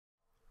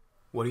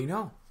What do you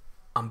know?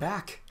 I'm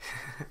back.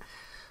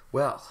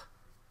 Well,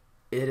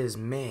 it is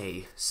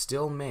May,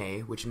 still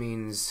May, which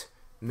means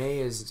May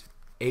is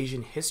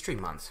Asian History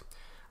Month.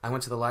 I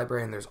went to the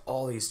library and there's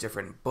all these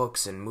different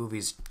books and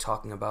movies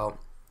talking about,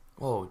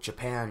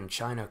 Japan,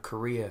 China,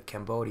 Korea,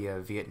 Cambodia,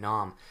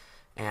 Vietnam,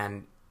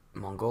 and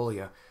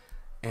Mongolia.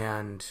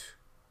 And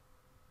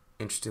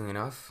interestingly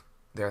enough,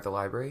 there at the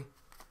library,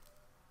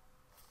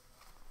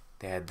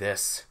 they had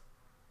this,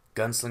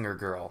 Gunslinger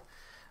Girl.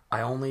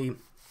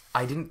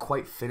 I didn't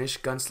quite finish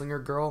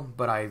Gunslinger Girl,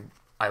 but I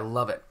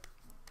love it.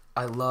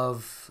 I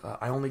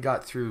only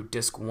got through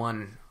disc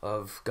 1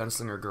 of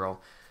Gunslinger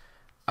Girl.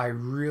 I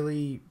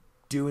really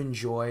do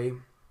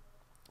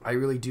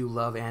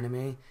love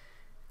anime.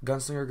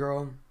 Gunslinger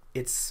Girl,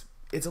 it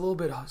was a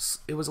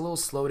little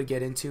slow to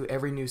get into.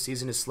 Every new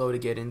season is slow to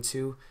get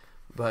into,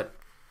 but,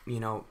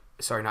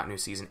 sorry, not new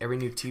season. Every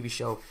new TV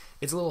show,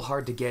 it's a little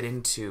hard to get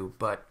into,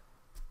 but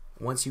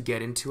once you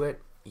get into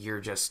it, you're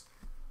just,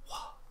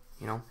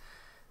 wow,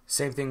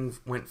 Same thing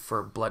went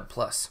for Blood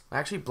Plus.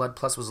 Actually, Blood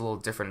Plus was a little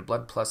different.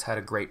 Blood Plus had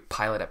a great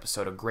pilot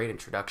episode, a great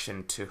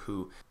introduction to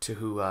who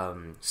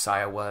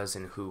Saya was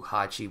and who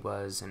Hachi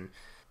was and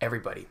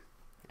everybody.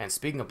 And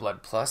speaking of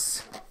Blood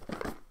Plus,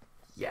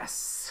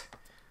 yes,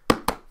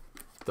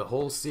 the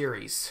whole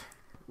series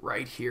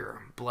right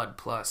here, Blood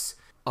Plus.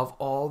 Of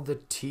all the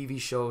TV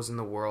shows in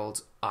the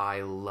world,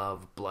 I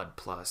love Blood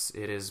Plus.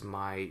 It is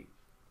my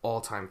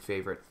all-time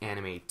favorite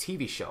anime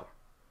TV show.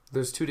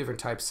 There's two different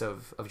types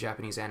of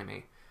Japanese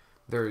anime.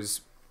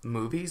 There's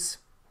movies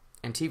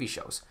and TV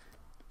shows.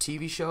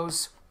 TV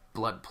shows,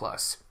 Blood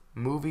Plus.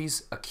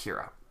 Movies,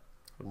 Akira.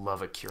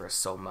 Love Akira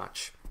so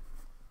much.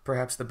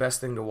 Perhaps the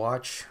best thing to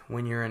watch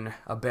when you're in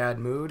a bad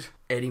mood,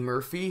 Eddie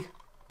Murphy,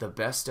 the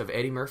best of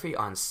Eddie Murphy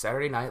on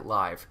Saturday Night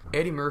Live.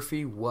 Eddie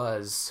Murphy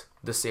was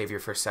the savior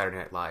for Saturday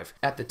Night Live.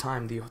 At the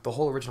time, the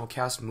whole original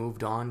cast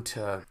moved on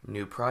to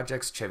new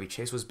projects. Chevy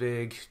Chase was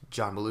big,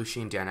 John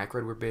Belushi and Dan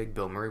Aykroyd were big,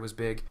 Bill Murray was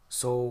big.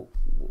 So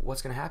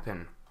what's going to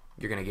happen?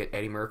 You're going to get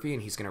Eddie Murphy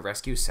and he's going to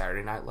rescue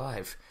Saturday Night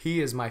Live.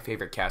 He is my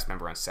favorite cast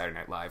member on Saturday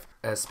Night Live,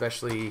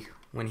 especially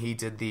when he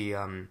did the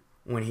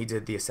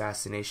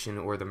assassination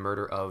or the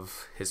murder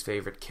of his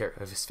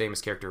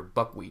famous character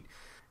Buckwheat.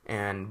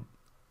 And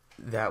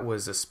that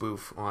was a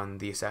spoof on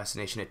the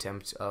assassination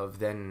attempt of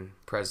then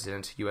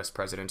U.S.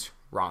 President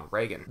Ronald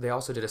Reagan. They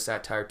also did a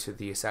satire to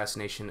the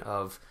assassination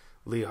of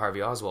Lee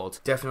Harvey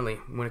Oswald. Definitely,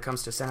 when it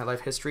comes to Saturday Night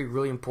Live history,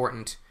 really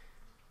important,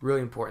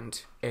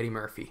 Eddie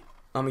Murphy.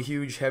 I'm a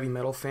huge heavy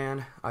metal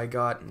fan. I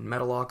got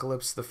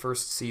Metalocalypse the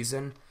first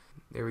season.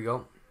 There we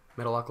go,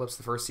 Metalocalypse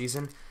the first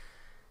season.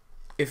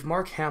 If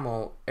Mark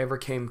Hamill ever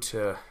came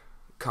to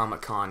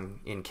Comic-Con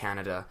in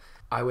Canada,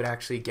 I would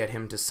actually get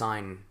him to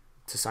sign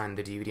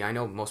the DVD. I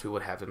know most people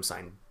would have him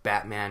sign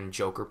Batman,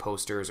 Joker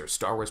posters, or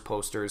Star Wars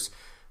posters.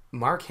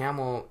 Mark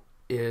Hamill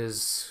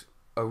is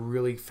a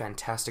really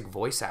fantastic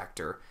voice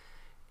actor,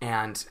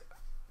 and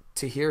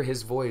to hear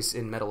his voice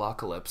in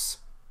Metalocalypse,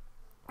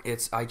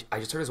 I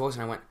just heard his voice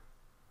and I went,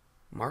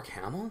 Mark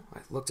Hamill? I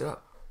looked it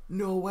up.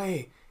 No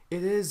way!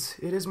 It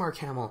is Mark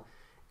Hamill.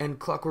 And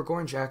Clockwork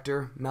Orange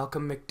actor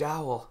Malcolm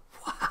McDowell.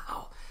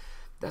 Wow!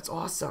 That's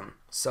awesome.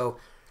 So,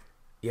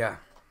 yeah.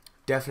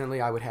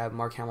 Definitely, I would have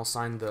Mark Hamill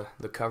sign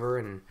the cover,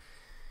 and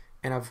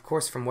of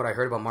course, from what I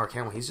heard about Mark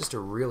Hamill, he's just a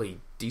really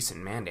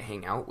decent man to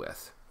hang out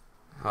with.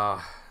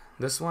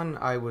 This one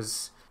I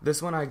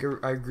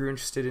grew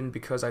interested in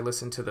because I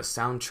listened to the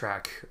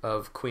soundtrack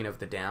of Queen of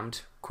the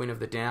Damned. Queen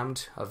of the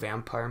Damned, a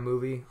vampire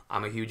movie.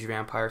 I'm a huge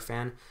vampire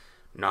fan,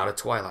 not a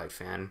Twilight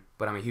fan,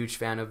 but I'm a huge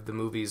fan of the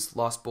movies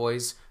Lost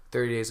Boys,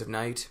 30 Days of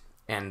Night,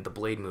 and the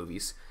Blade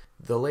movies.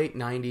 The late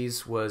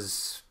 90s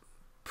was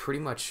pretty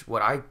much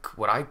what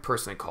I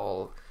personally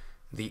call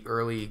the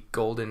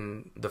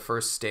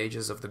first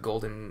stages of the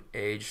golden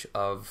age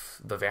of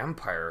the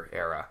vampire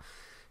era.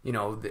 In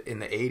the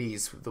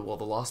 80s, the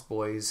Lost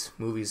Boys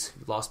movies,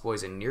 Lost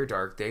Boys and Near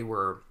Dark, they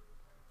were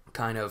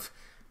kind of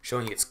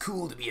showing it's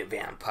cool to be a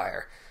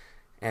vampire.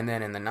 And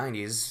then in the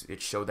 90s,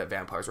 it showed that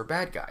vampires were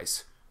bad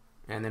guys.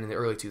 And then in the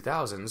early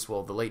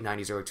 2000s, the late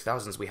 90s, early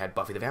 2000s, we had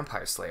Buffy the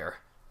Vampire Slayer.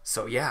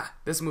 So yeah,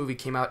 this movie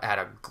came out at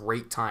a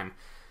great time.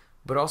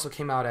 But also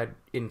came out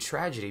in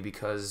tragedy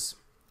because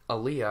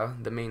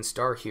Aaliyah, the main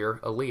star here,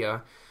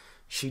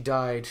 she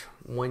died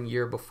 1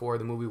 year before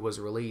the movie was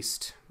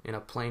released in a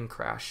plane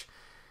crash.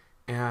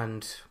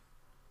 And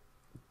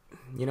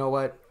you know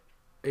what?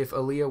 If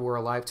Aaliyah were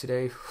alive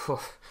today,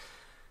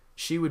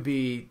 she would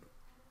be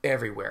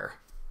everywhere.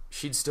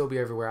 She'd still be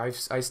everywhere.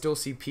 I still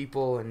see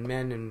people and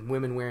men and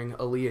women wearing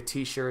Aaliyah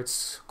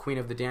t-shirts, Queen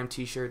of the Damned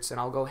t-shirts, and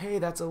I'll go, hey,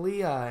 that's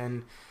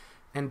Aaliyah,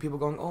 and people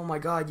going, oh my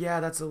god, yeah,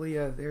 that's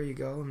Aaliyah, there you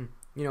go.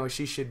 And,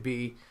 she should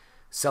be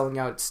selling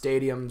out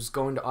stadiums,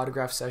 going to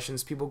autograph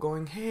sessions, people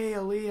going, hey,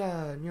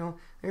 Aaliyah,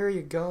 there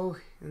you go.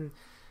 And,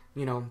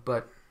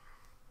 but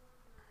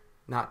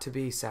not to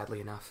be, sadly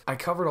enough. I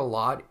covered a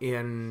lot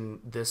in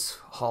this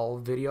haul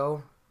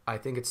video. I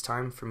think it's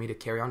time for me to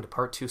carry on to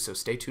part 2, so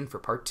stay tuned for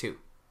part 2.